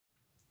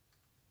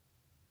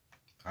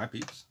Hi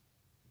peeps.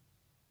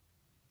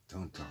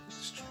 Don't talk to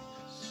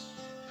strangers.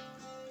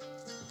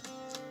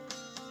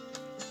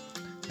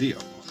 Dio.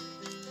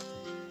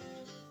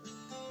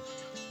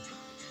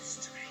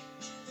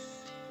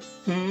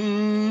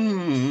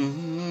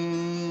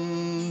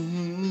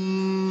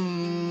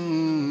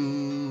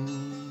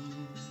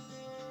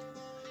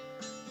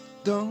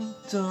 Don't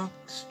talk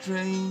to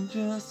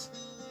strangers,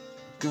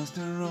 'cause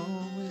they're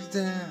always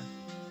there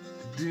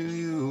to do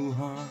you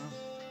harm.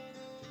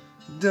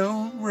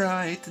 Don't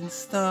write in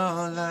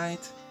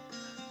starlight,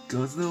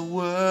 'cause the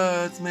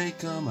words may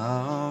come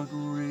out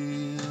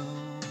real.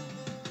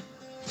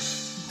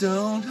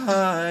 Don't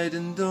hide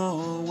in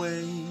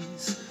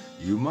doorways,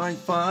 you might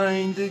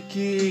find a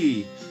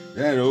key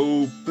that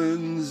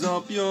opens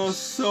up your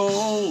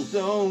soul.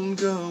 Don't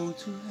go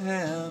to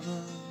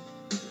heaven,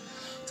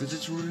 'cause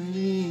it's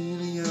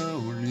really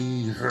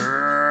only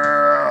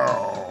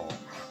hell.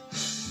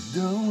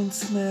 Don't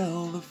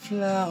smell the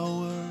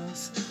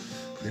flowers,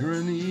 they're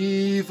an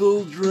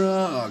evil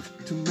drug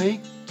to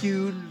make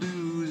you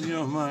lose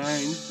your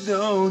mind.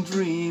 Don't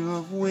dream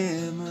of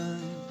women,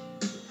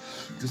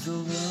 'cause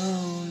they'll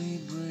only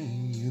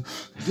bring you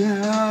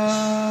down.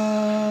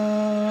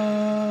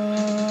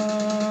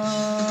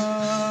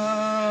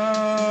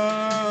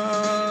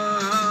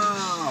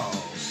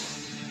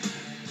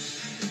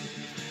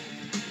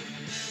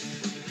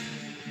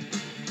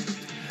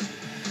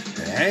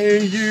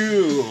 Hey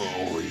you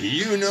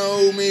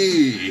know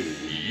me,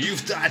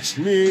 you've touched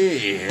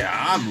me,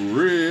 I'm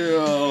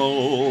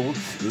real,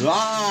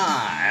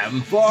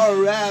 I'm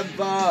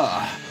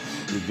forever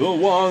the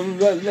one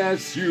that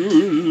lets you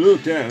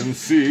look and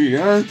see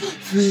and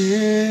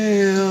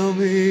feel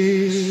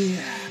me.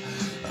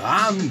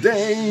 I'm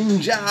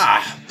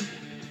danger,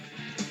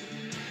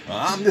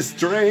 I'm the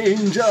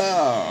stranger,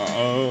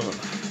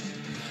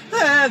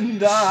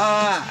 and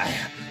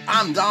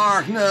I'm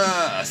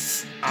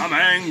darkness, I'm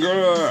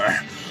anger,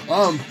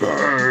 I'm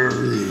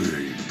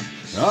pain,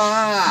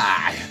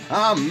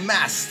 I'm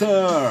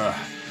master,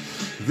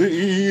 the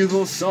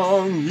evil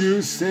song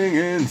you sing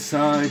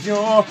inside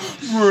your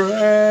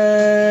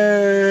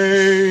brain.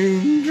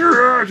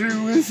 Drive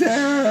you insane.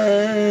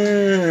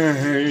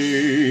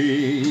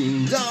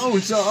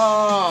 Don't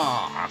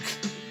talk.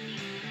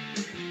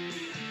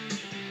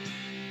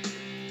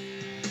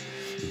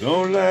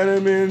 Don't let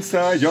him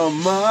inside your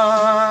mind.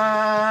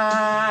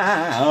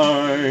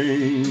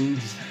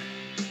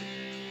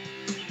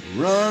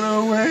 Run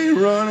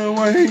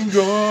away,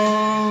 go.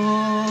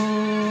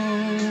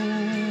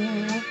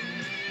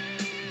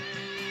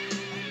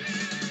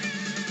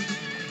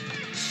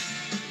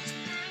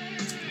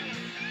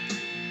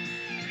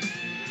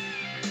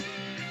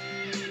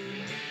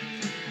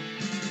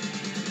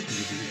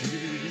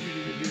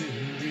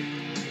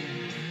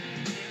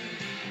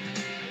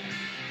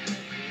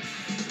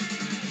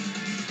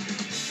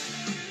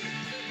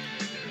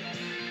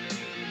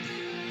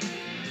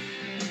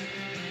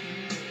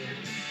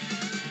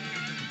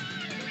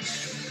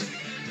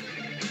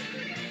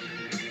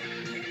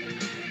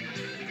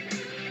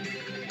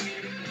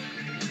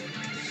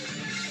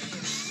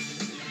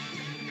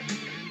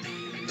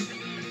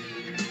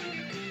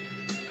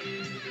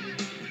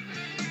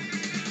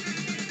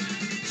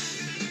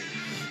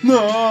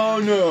 No,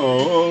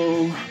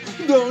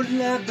 don't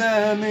let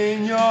them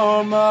in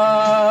your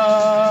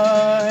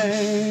mind.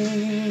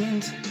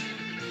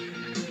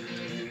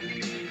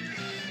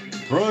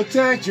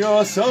 Protect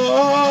your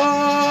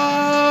soul.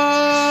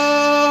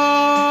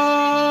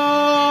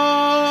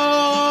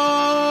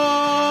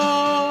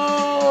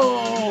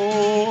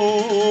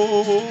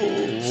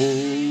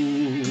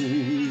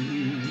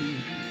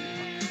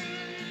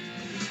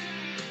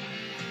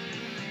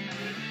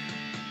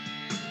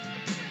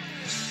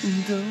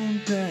 Don't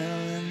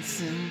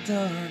balance in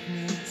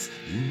darkness,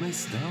 you may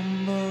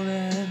stumble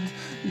and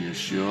you're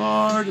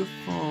sure to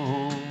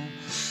fall.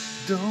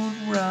 Don't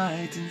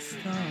write in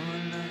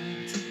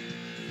starlight,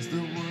 'cause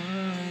the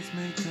words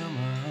may come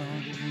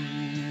out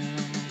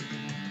real.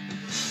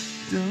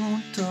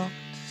 Don't talk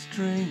to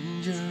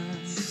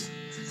strangers,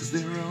 'cause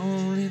they're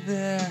only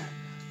there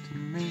to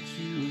make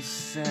you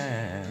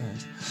sad.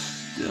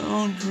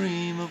 Don't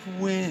dream of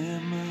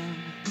women,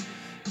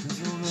 'cause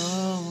they'll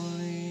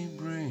only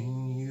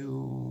bring you...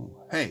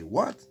 Hey,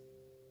 what?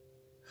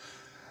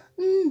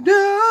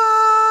 Down.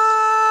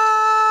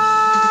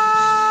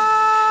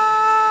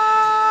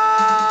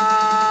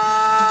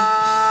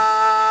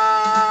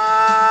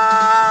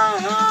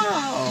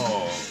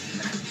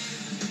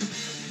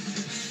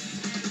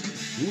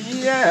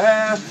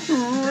 Yeah,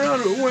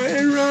 run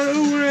away, run.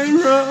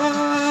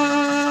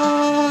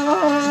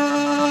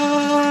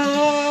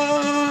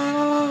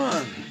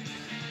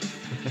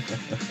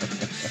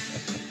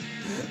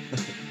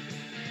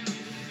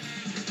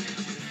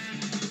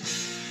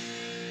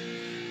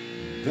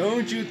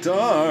 Don't you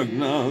talk,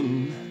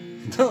 none.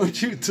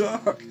 Don't you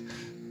talk.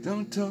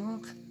 Don't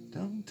talk.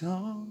 Don't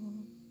talk.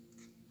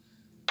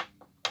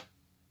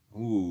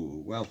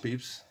 Ooh, well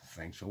peeps,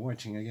 thanks for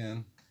watching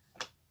again.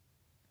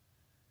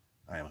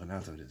 I am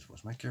Renato, this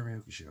was my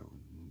karaoke show.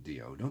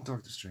 Dio, don't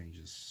talk to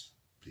strangers.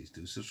 Please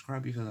do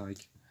subscribe if you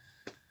like.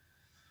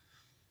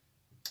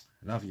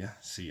 Love ya.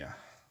 See ya.